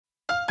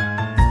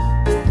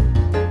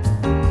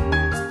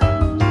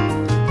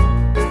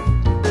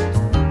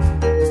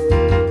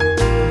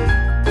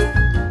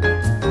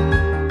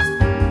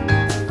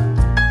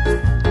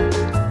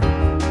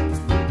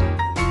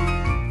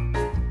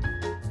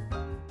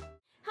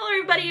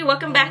everybody,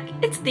 welcome back.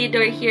 It's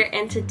Theodore here,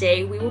 and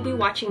today we will be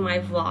watching my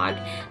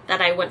vlog that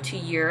I went to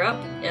Europe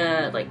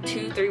like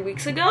 2-3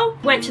 weeks ago.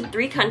 Went to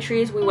 3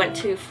 countries. We went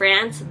to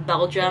France,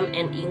 Belgium,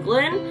 and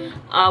England.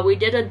 We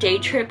did a day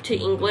trip to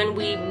England.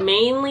 We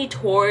mainly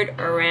toured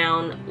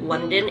around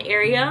London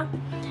area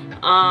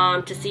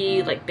to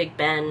see like Big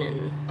Ben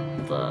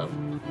and the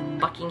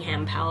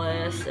Buckingham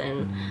Palace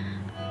and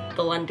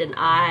the London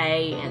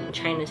Eye and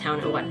Chinatown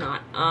and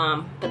whatnot.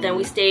 But then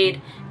we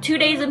stayed 2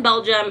 days in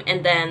Belgium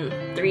and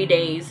then 3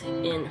 days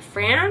in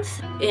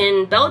France.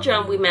 In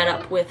Belgium we met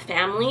up with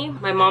family,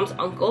 my mom's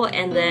uncle,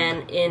 and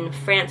then in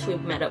France we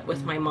met up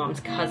with my mom's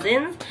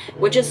cousins,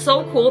 which is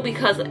so cool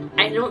because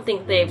I don't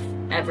think they've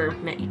ever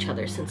met each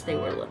other since they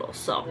were little.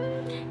 So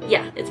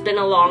yeah, it's been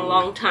a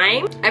long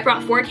time. I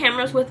brought 4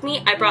 cameras with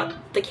me. I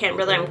brought the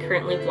camera that I'm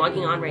currently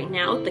vlogging on right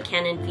now, the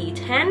Canon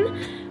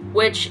V10,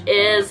 which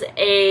is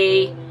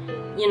a,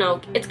 you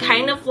know, it's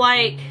kind of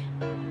like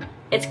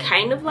the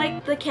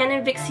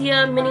Canon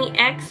Vixia Mini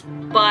X,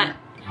 but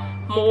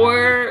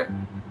more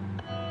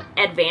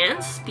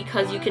advanced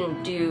because you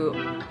can do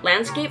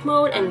landscape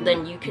mode and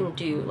then you can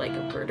do like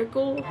a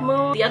vertical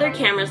mode. The other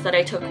cameras that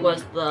I took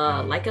was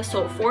the Leica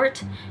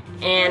Sofort,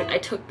 and I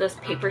took this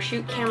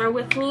Papershoot camera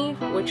with me,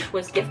 which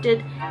was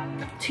gifted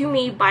to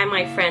me by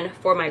my friend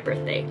for my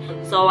birthday.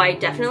 So I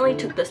definitely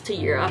took this to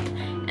Europe.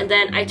 And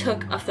then I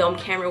took a film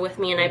camera with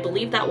me, and I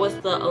believe that was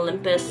the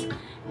Olympus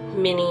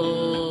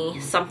Mini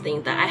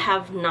something that I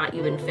have not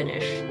even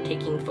finished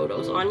taking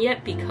photos on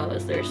yet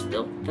because there's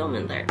still film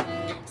in there.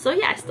 So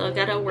yeah, I still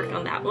gotta work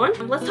on that one.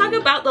 Let's talk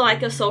about the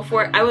Leica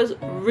Sofort. I was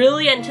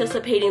really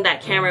anticipating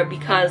that camera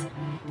because,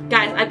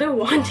 guys, I've been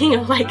wanting a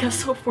Leica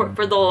Sofort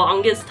for the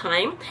longest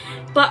time.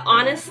 But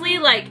honestly,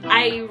 like,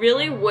 I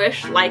really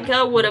wish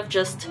Leica would have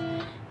just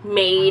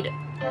made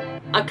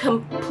a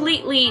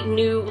completely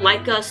new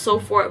Leica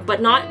Sofort,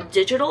 but not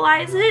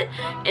digitalize it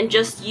and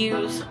just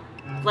use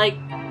like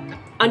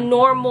a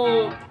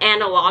normal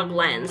analog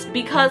lens,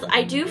 because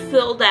I do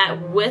feel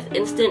that with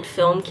instant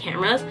film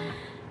cameras,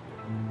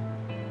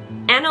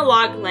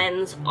 analog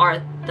lenses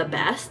are the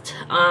best.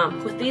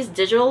 With these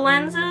digital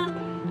lenses,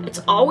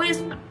 it's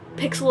always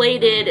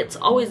pixelated, it's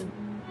always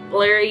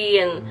blurry,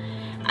 and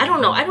I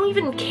don't know, I don't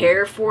even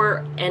care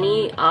for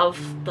any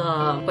of the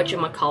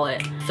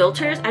whatchamacallit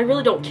filters. I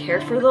really don't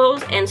care for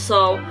those. And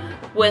so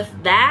with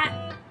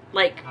that,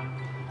 like,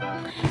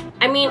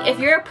 I mean, if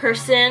you're a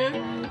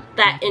person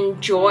that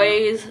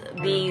enjoys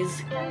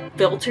these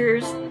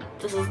filters,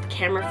 this is the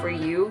camera for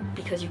you,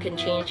 because you can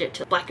change it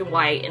to black and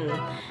white, and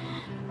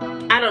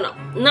I don't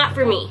know, not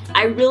for me.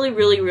 I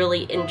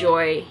really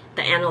enjoy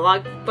the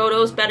analog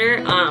photos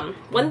better.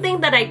 One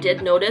thing that I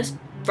did notice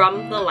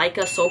from the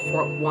Leica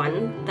Sofort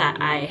 1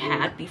 that I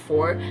had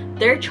before,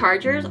 their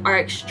chargers are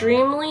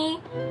extremely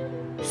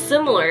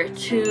similar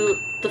to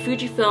the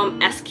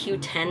Fujifilm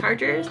SQ10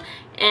 chargers,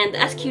 and the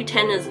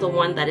SQ10 is the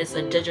one that is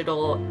a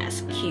digital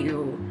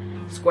SQ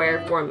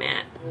square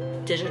format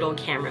digital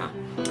camera.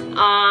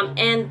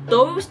 And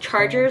those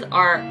chargers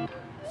are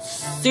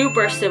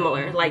super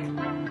similar, like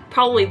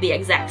probably the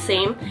exact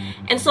same.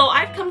 And so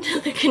I've come to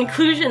the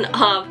conclusion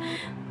of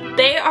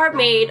they are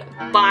made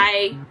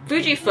by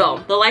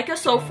Fujifilm. The Leica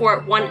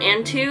Sofort 1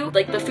 and 2,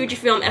 like the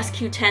Fujifilm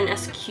SQ10,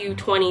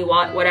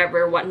 SQ20,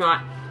 whatever,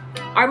 whatnot,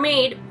 are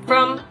made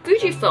from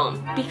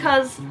Fujifilm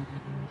because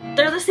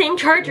they're the same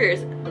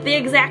chargers, the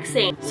exact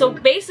same. So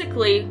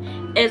basically,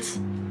 it's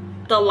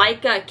the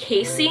Leica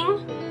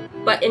casing,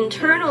 but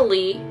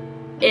internally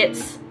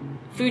it's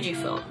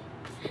Fujifilm.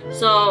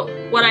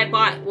 So what I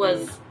bought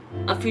was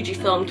a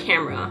Fujifilm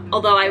camera,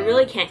 although I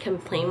really can't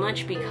complain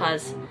much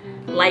because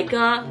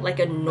Leica, like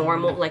a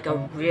normal, like a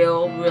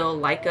real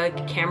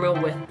Leica camera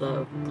with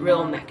the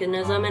real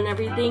mechanism and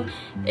everything,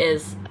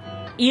 is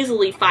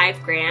easily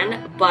 $5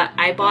 grand, but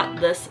I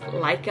bought this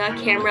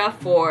Leica camera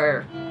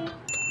for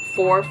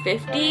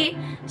 $450,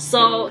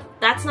 so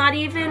that's not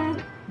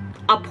even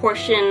a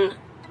portion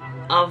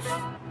of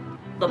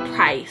the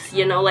price,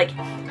 you know, like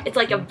it's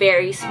like a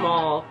very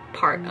small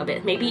part of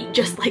it, maybe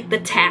just like the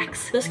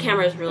tax. This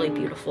camera is really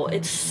beautiful.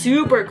 It's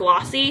super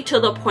glossy to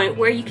the point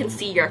where you can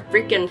see your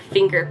freaking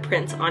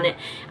fingerprints on it.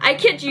 I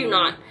kid you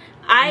not.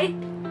 I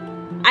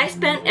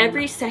spent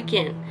every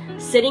second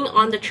sitting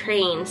on the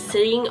train,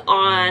 sitting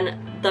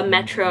on the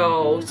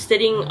metro,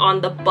 sitting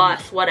on the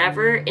bus,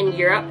 whatever, in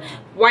Europe,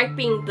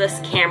 wiping this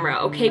camera,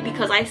 okay,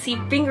 because I see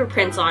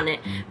fingerprints on it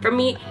from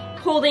me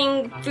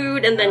holding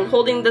food and then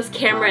holding this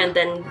camera and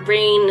then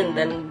rain and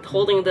then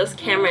holding this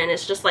camera, and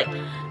it's just like,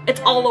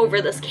 it's all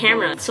over this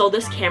camera. So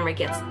this camera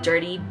gets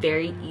dirty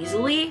very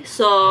easily,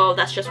 so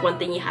that's just one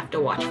thing you have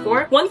to watch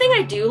for. One thing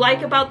I do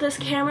like about this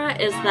camera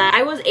is that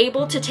I was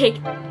able to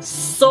take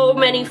so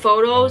many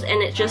photos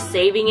and it's just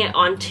saving it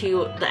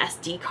onto the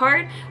SD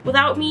card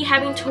without me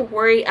having to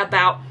worry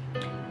about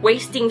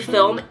wasting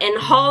film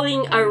and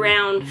hauling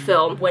around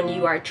film when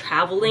you are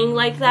traveling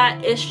like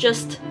that. It's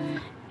just,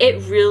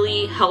 it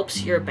really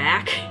helps your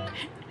back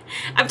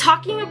I'm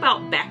talking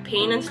about back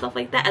pain and stuff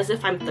like that as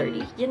if I'm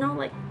 30, you know,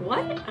 like what?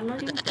 I'm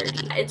not even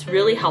 30. It's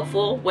really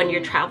helpful when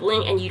you're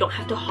traveling and you don't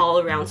have to haul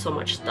around so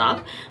much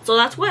stuff. So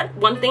that's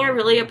one thing I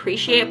really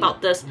appreciate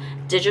about this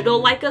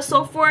digital Leica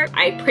Sofort.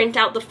 I print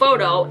out the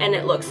photo and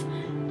it looks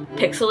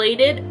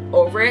pixelated,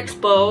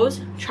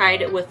 overexposed.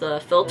 Tried it with a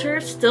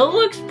filter, still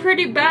looks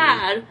pretty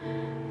bad,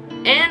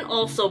 and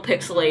also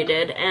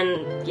pixelated,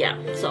 and yeah,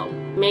 so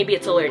maybe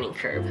it's a learning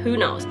curve, who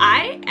knows.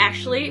 I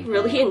actually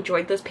really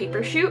enjoyed this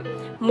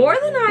Papershoot more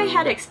than I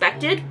had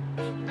expected.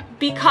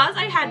 Because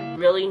I had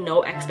really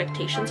no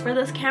expectations for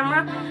this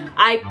camera,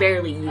 I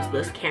barely used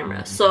this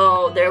camera,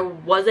 so there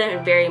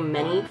wasn't very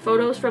many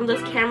photos from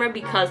this camera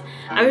because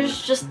I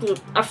was just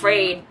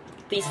afraid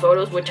these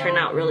photos would turn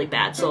out really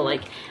bad. So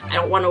like, I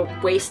don't want to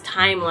waste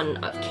time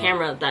on a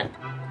camera that,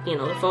 you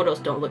know, the photos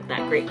don't look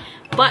that great.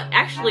 But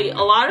actually, a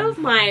lot of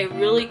my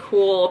really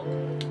cool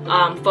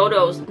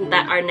photos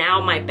that are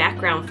now my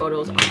background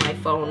photos on my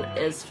phone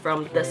is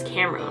from this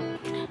camera.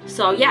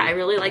 So yeah, I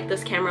really like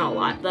this camera a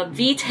lot. The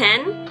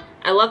V10,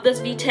 I love this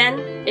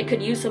V10. It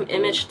could use some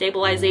image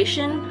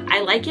stabilization.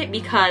 I like it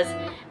because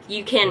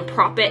you can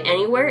prop it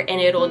anywhere and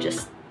it'll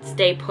just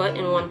stay put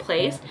in one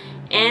place.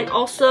 And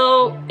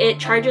also it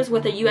charges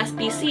with a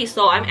USB-C,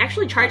 so I'm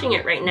actually charging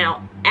it right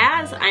now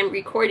as I'm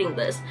recording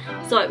this,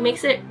 so it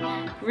makes it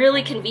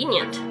really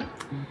convenient.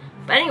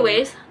 But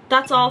anyways,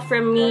 that's all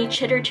from me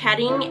chitter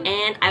chatting,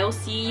 and I will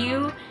see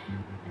you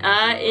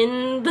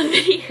in the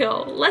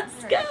video.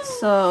 Let's go!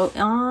 So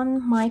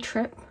on my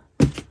trip,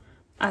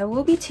 I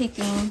will be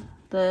taking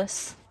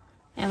this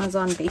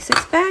Amazon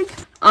Basics bag.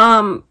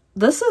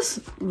 This is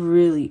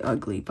really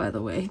ugly, by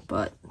the way,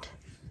 but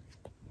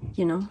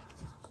you know,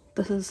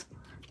 this is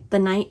the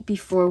night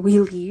before we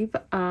leave.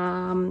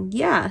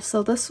 Yeah,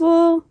 so this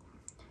will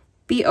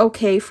be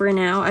okay for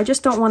now. I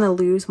just don't want to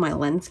lose my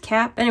lens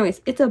cap. Anyways,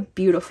 it's a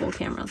beautiful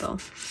camera though.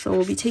 So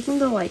we'll be taking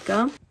the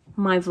Leica.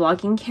 My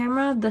vlogging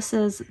camera, this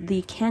is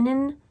the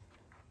Canon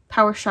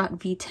Powershot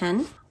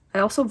V10. I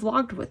also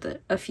vlogged with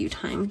it a few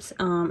times,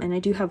 and I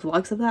do have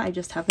vlogs of that. I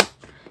just haven't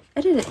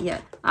edited it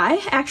yet.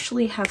 I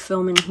actually have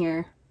film in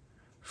here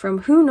from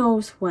who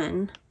knows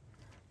when,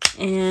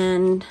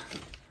 and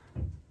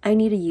I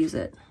need to use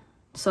it.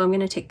 So I'm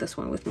gonna take this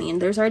one with me, and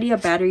there's already a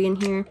battery in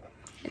here.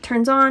 It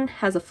turns on,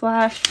 has a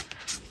flash,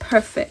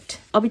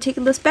 perfect. I'll be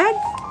taking this bag.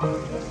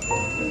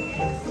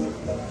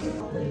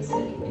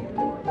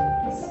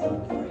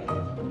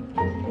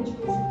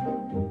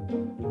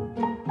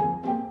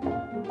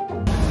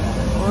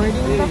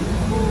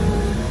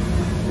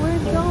 We're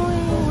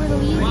going, we're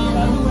leaving.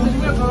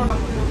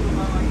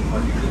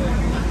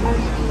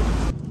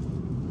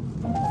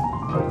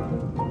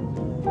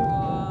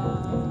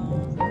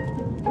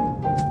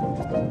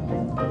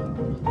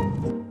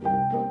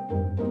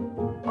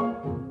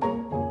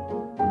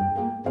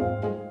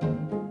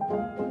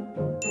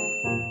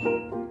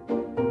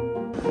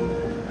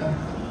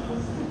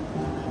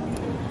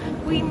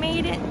 We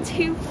made it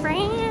to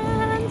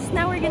France.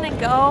 Now we're gonna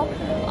go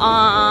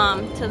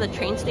to the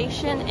train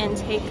station and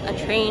take a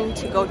train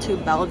to go to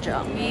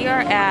Belgium. We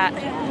are at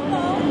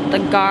the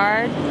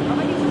Gare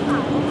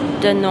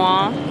de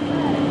Nord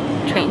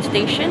train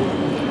station,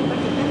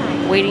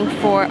 waiting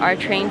for our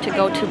train to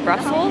go to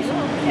Brussels.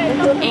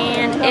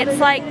 And it's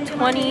like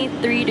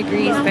 23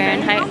 degrees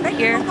Fahrenheit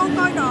here,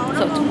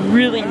 so it's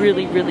really,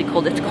 really, really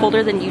cold. It's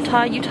colder than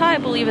Utah. Utah, I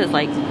believe, is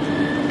like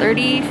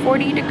 30,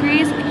 40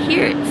 degrees.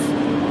 Here it's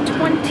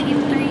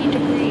 23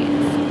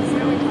 degrees.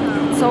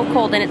 It's so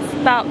cold, and it's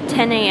about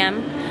 10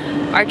 a.m.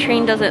 Our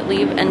train doesn't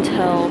leave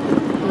until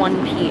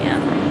 1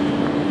 p.m.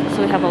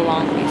 So we have a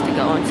long ways to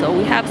go, and so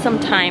we have some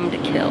time to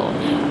kill.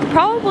 We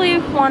probably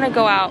want to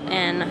go out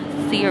and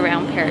see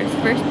around Paris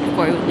first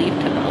before we leave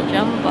to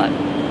Belgium, but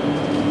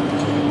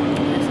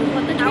this is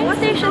what the train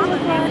station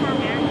looks like.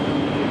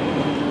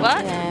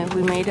 What? And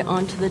we made it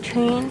onto the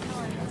train,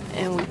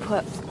 and we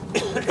put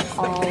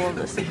all of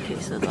the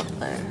suitcases up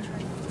there.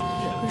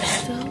 We're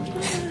so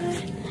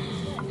good.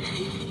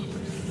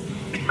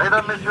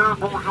 Mesdames, Messieurs,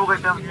 bonjour et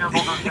bienvenue à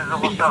bord de ces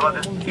Eurostars à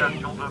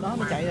destination de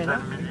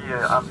Bruxelles, Midi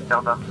et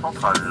Amsterdam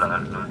Central.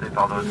 Le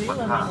départ de notre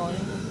train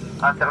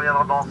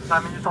interviendra dans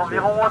 5 minutes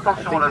environ.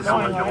 Attention à la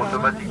fermeture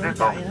automatique des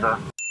portes.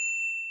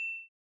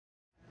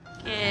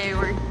 Okay,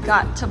 we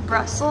got to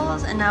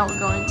Brussels and now we're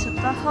going to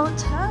the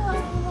hotel.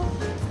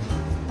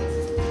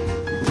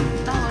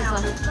 That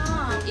was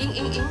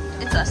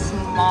it's a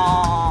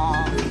small.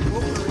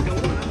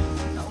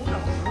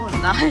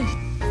 Nice.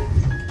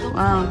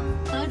 Wow.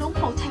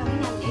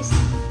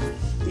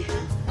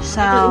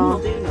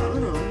 So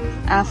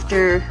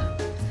after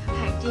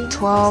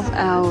 12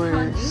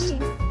 hours,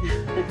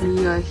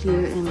 we are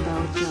here in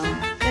Belgium.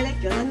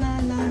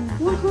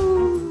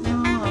 Woohoo!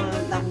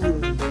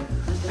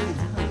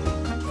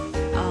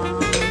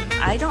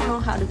 I don't know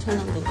how to turn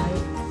on the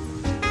light.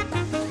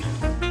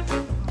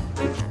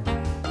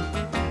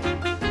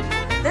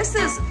 This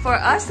is, for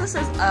us, this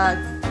is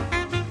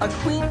a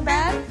queen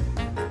bed.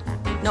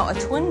 No, a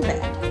twin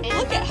bed.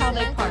 Look at how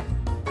they park.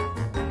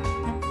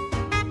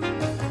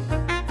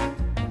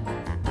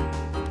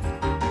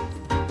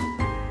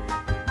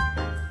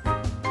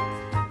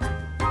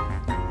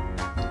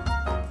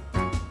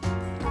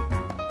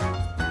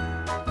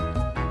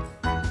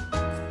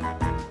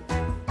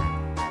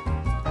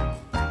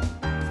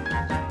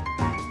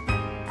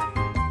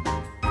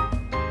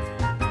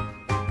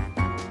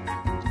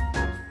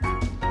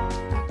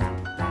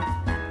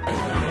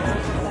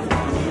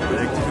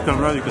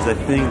 camera because I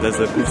think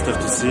there's a cool stuff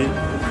to see.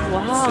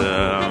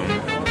 Wow.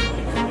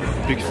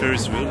 It's big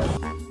Ferris wheel.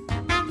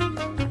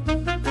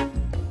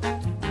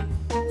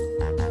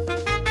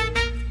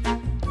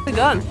 Really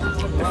good.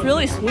 It's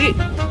really sweet.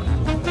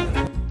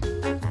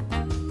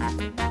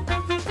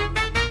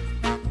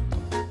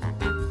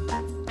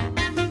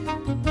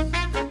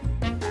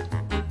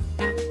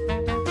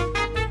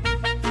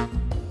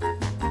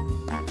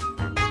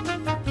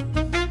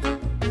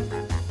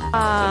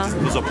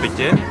 Those are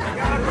piquet,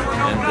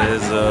 and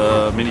there's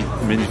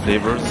many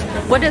flavors.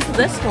 What is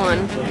this one?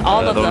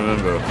 All of them. I don't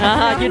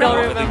remember. You don't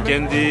remember? The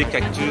candy,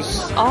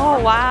 cactus. Oh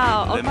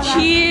wow! Oh,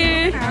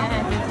 cheers!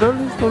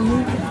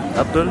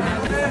 Apple.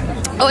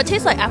 Oh, it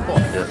tastes like apple.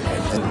 Yeah.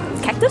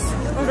 Cactus?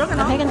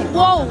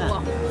 Whoa!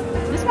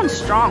 This one's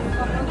strong.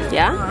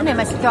 Yeah? Cái này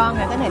mà strong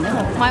rồi, cái này nó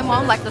hơi. My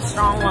mom likes the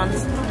strong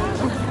ones.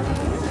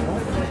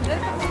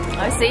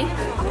 I see.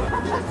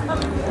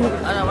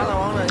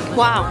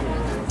 Wow.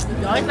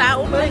 Rồi tao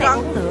uống mấy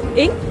con.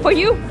 Ink for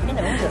you?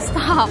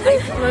 Stop.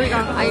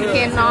 I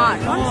cannot.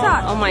 One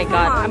shot. Oh my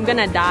god, I'm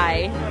gonna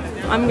die.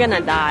 I'm gonna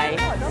die.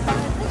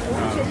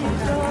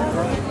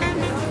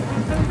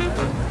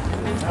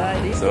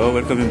 So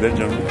welcome in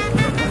Belgium.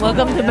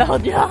 Welcome to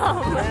Belgium.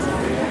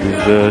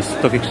 With the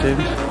stock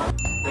exchange.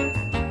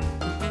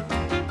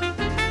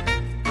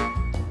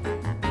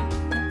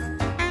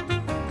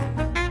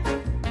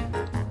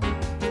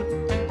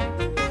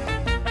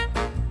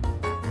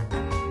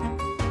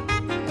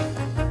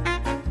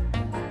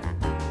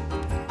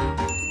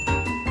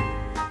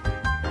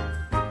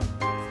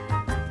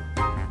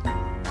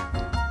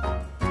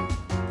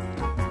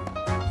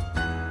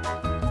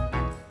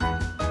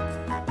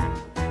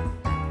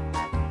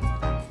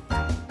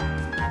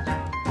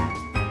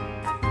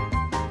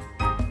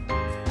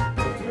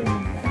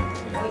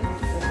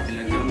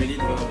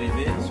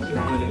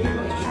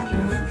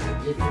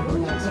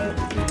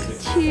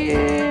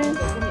 Cheers.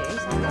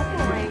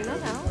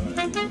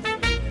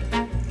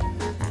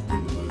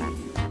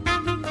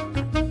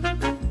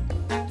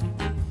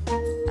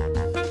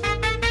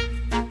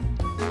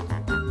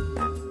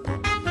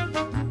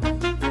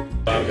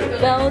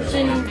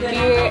 Belgian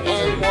beer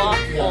and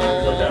waffle.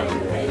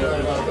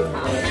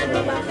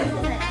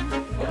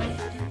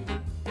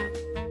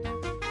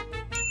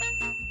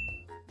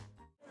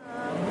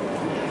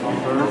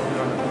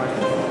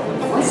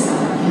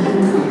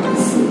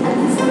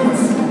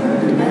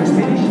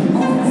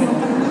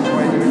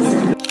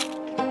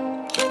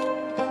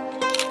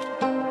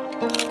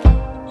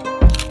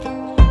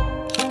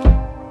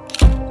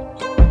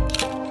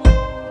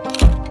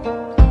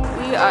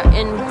 We are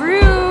in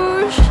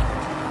Bruge.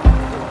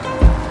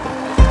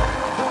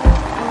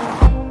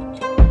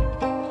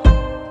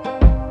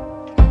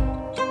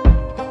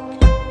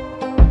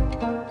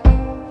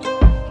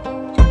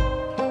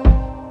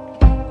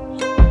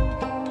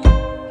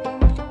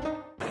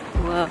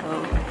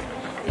 Whoa,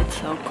 it's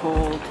so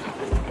cold.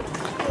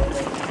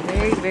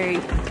 Very, very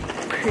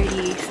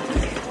pretty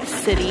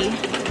city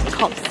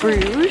called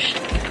Bruge.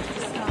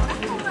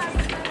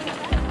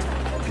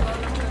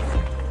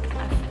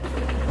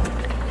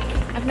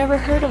 I've never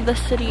heard of the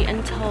city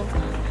until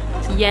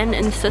Yen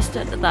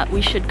insisted that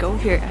we should go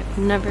here. I've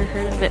never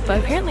heard of it, but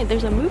apparently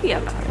there's a movie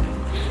about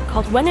it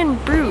called When in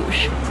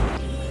Bruges.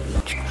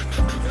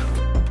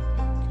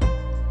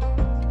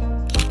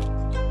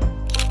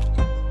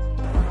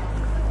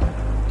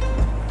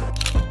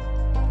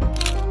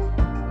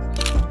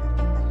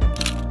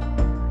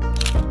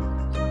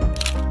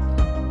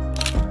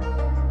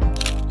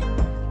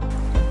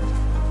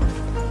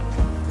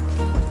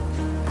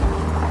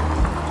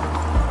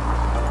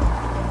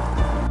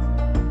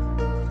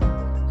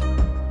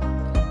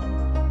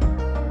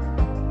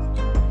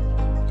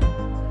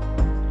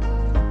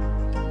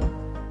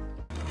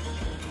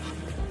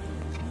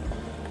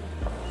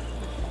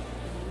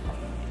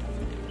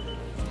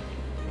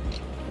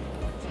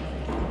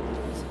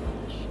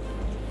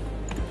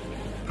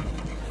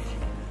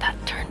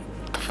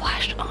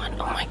 On.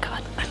 Oh my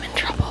god, I'm in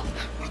trouble.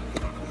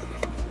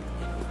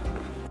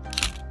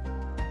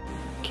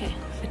 Okay,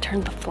 I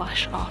turned the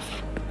flash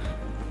off.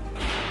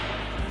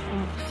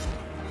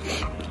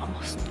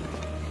 Almost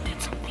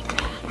did something bad.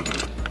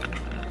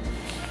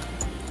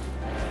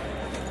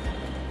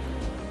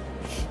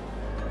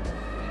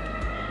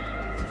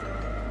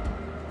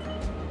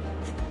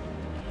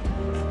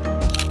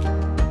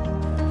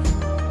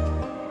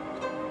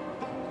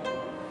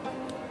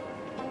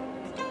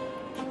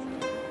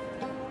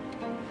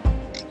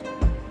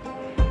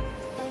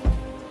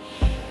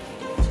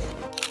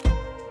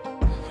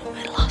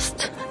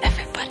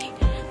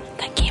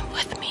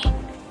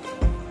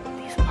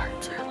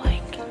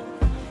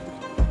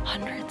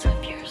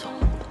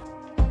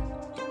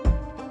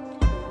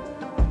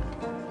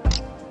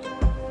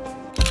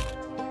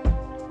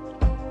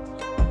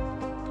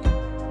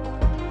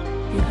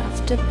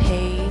 To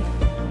pay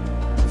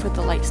for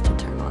the lights to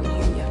turn on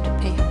here. You have to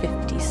pay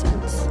 50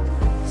 cents.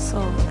 So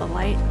the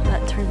light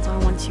that turns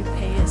on once you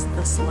pay is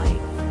this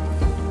light.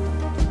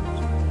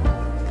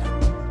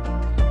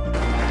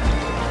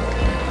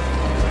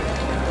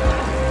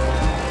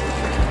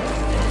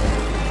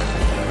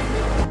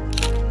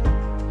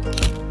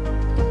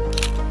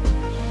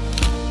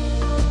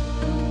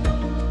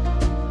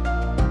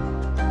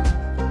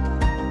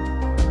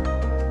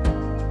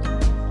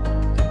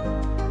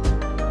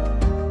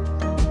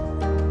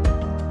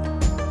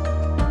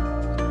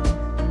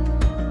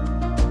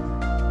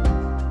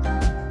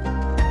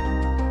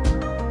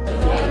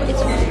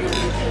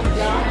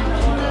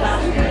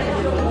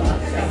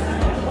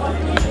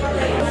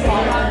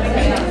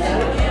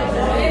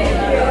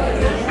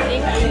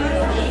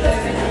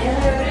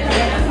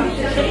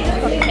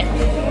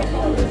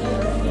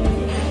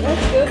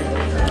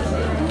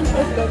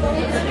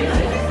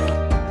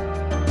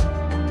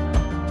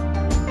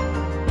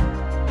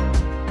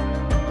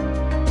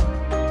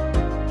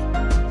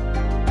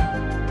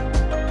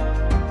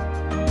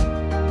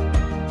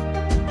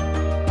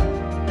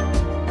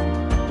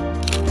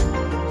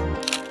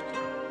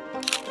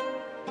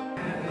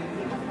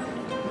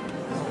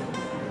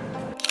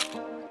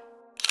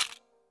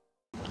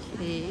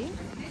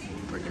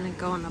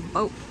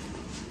 Oh.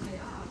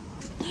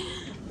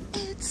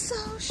 It's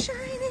so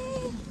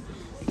shiny.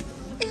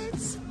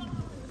 It's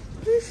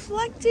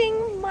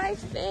reflecting my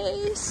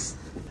face.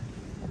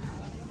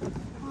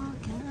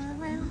 Walking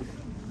around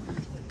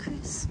the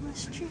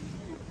Christmas tree.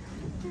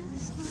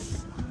 It's like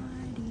a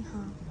party,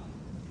 huh?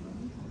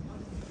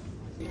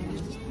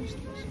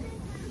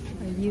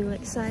 Are you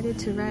excited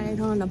to ride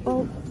on a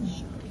boat?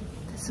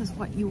 This is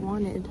what you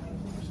wanted.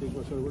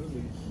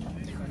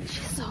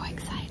 She's so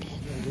excited.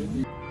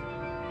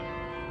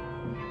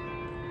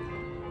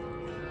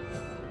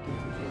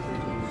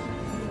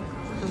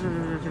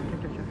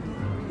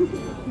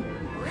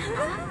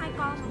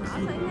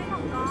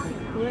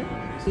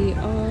 We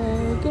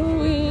are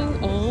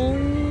going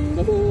on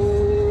the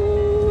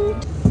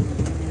boat.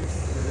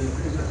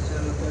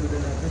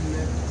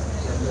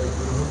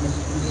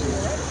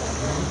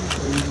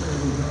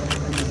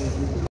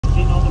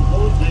 On the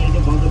port side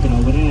of the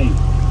Gare.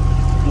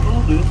 The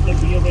moment the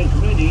beer is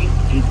ready,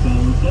 it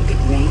goes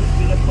underground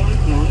with a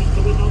pipeline to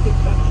another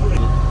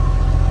factory.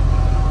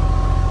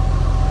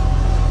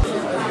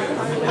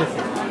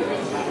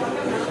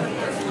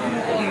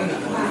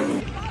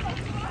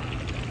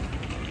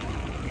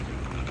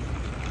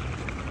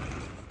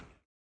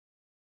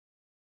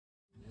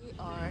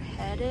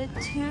 Headed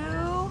to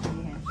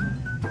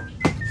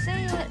say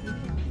it,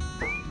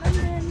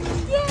 London.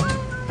 Yeah.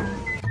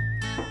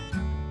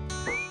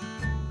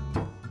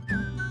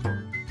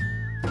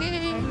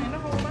 Okay.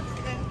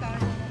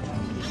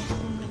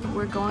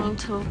 We're going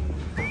to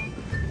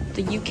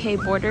the UK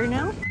border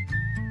now.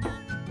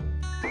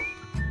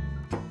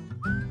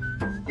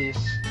 This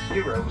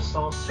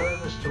Eurostar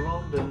service to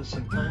London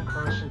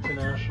Pancras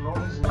International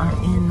is now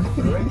Are in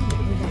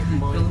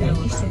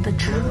the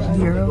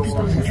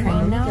Eurostar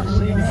train now.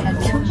 We're gonna head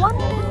to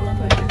London.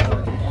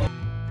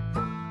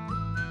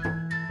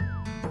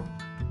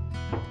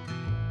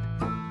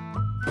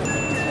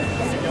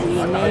 We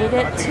made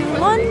it to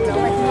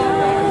London.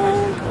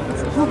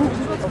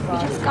 We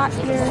just got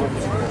here.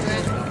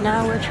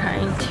 Now we're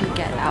trying to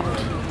get out.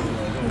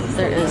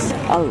 There is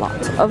a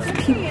lot of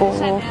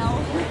people.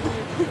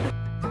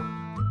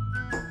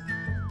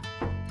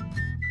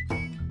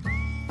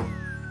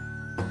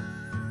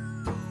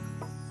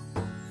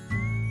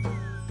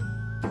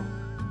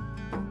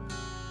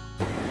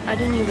 I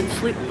didn't even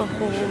sleep the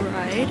whole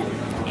ride,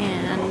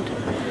 and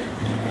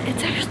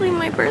it's actually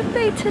my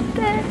birthday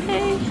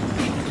today.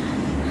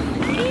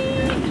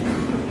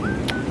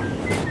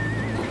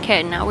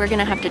 Okay, now we're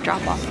gonna have to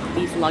drop off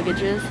these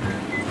luggages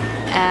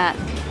at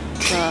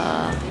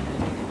the,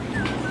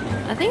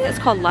 I think it's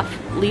called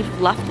leave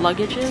left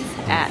luggages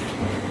at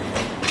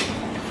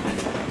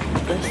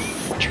this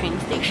train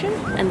station,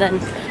 and then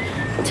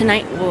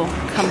tonight we'll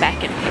come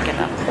back and pick it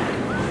up.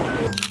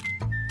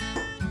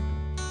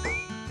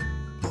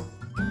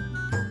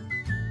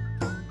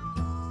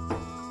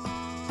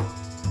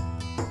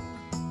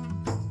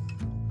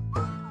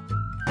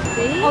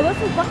 Oh, this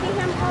is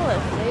Buckingham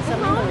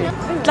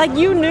Palace. Like,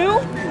 you knew?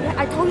 Yeah,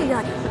 I told you,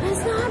 like,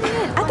 that's not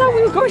it. I thought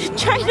we were going to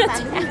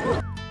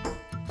Chinatown.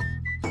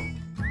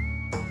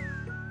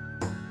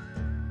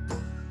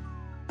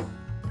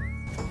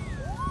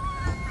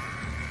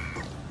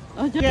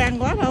 Gan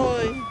quá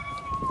thôi.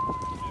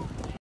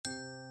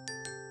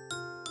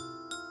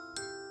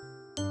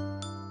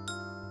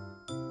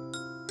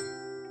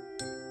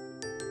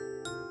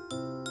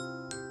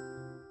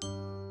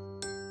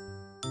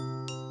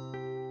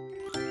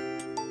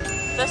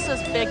 This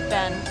is Big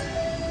Ben,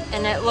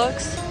 and it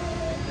looks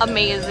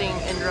amazing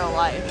in real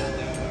life.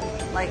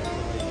 Like,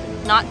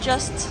 not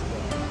just,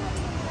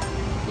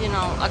 you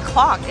know, a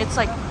clock. It's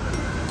like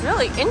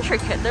really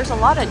intricate. There's a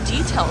lot of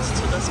details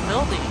to this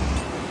building.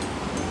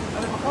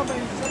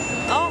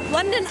 Oh,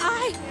 London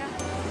Eye!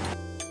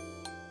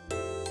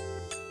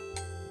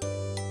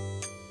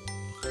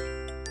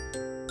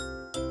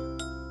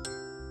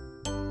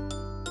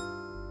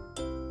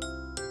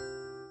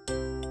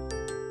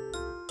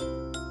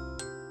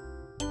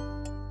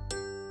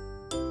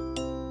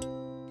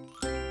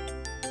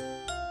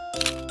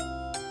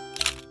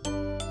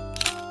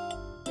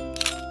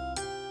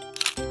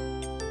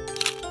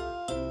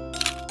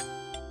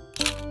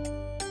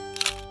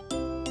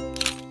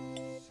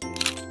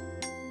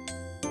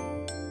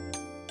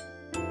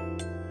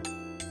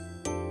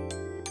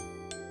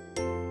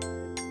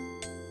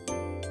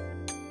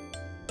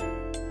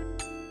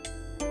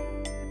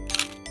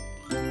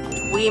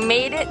 We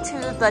made it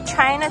to the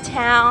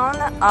Chinatown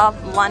of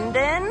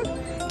London,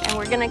 and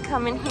we're gonna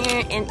come in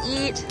here and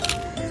eat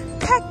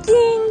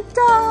Peking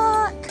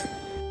duck.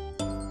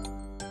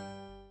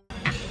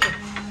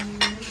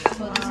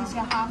 So this is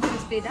your half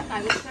crispy duck.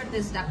 I will cut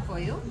this duck for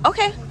you.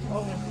 Okay,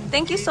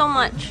 thank you so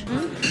much.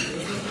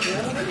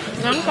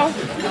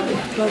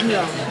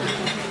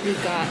 We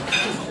got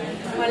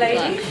My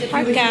lady, if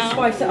you wish to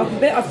spice it up a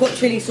bit, I've got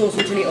chili sauce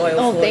and chili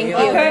oil for thank you.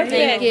 you. Okay.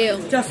 Thank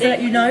you. Just to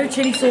let you know,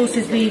 chili sauce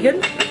is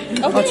vegan.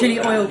 Our chili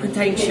oil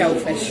contains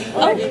shellfish.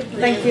 Oh,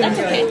 thank you. that's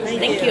okay.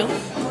 Thank you.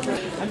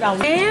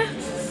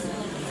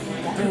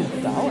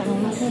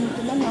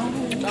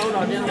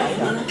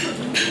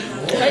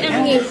 Phải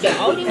ăn nhiều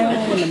chỗ đi.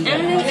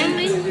 Ăn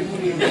đi.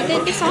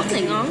 Cái sốt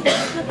này ngon.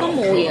 Nó có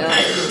mùi gì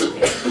á.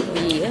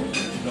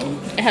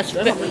 It has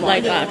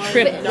like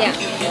shrimp. Yeah.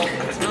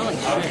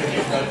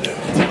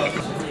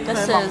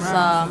 This is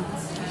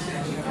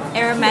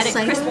aromatic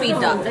crispy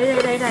duck.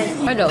 Đây.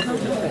 Phải được.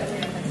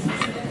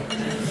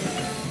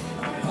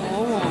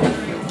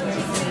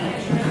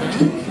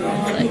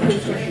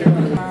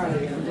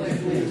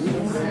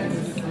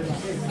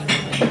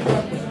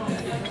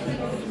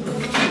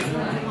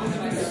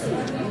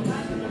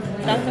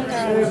 Đó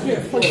là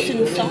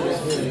hoisin sauce.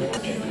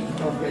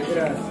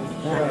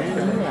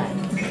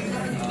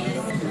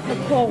 Nó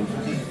khô.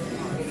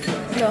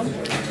 Được.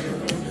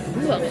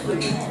 Được.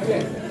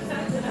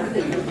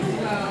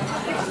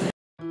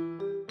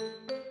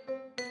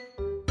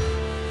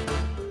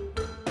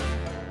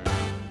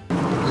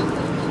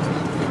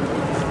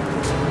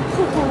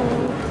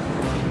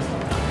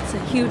 It's a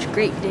huge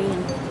Great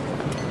Dane.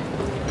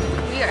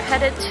 We are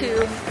headed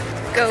to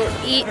go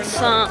eat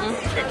some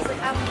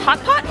hot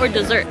pot or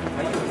dessert?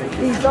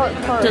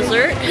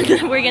 Dessert?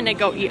 We're gonna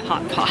go eat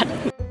hot pot.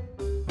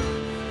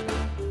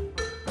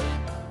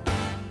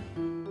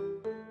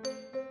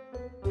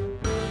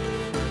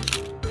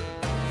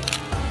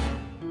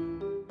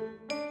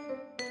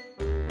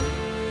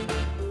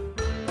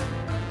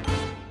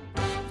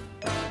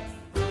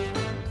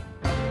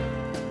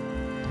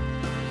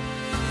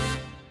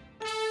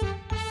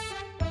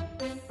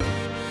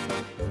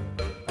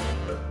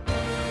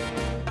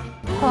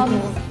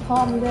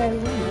 Thơm ghê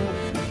luôn.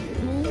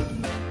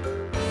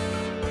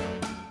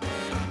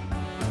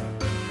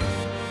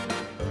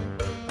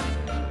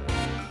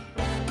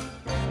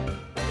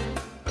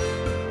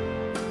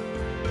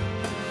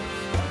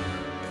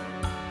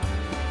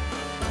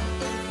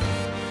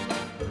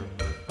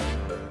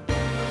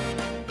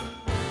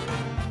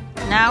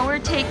 Now we're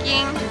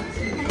taking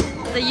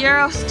the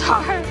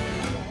Eurostar.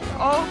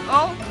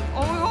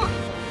 Oh,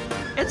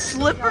 it's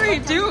slippery,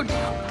 dude.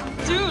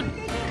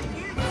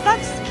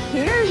 That's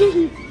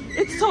scary.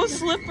 It's so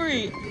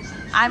slippery.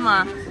 I'm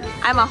a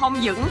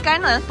không những cái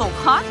này tụt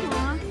hết luôn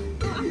á.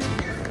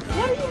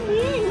 What do you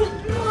mean?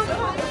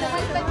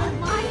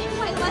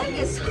 My leg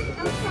is.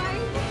 I'm sorry.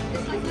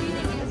 It's like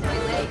leaning against my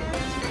leg.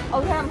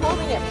 Okay, I'm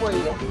holding it for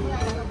you.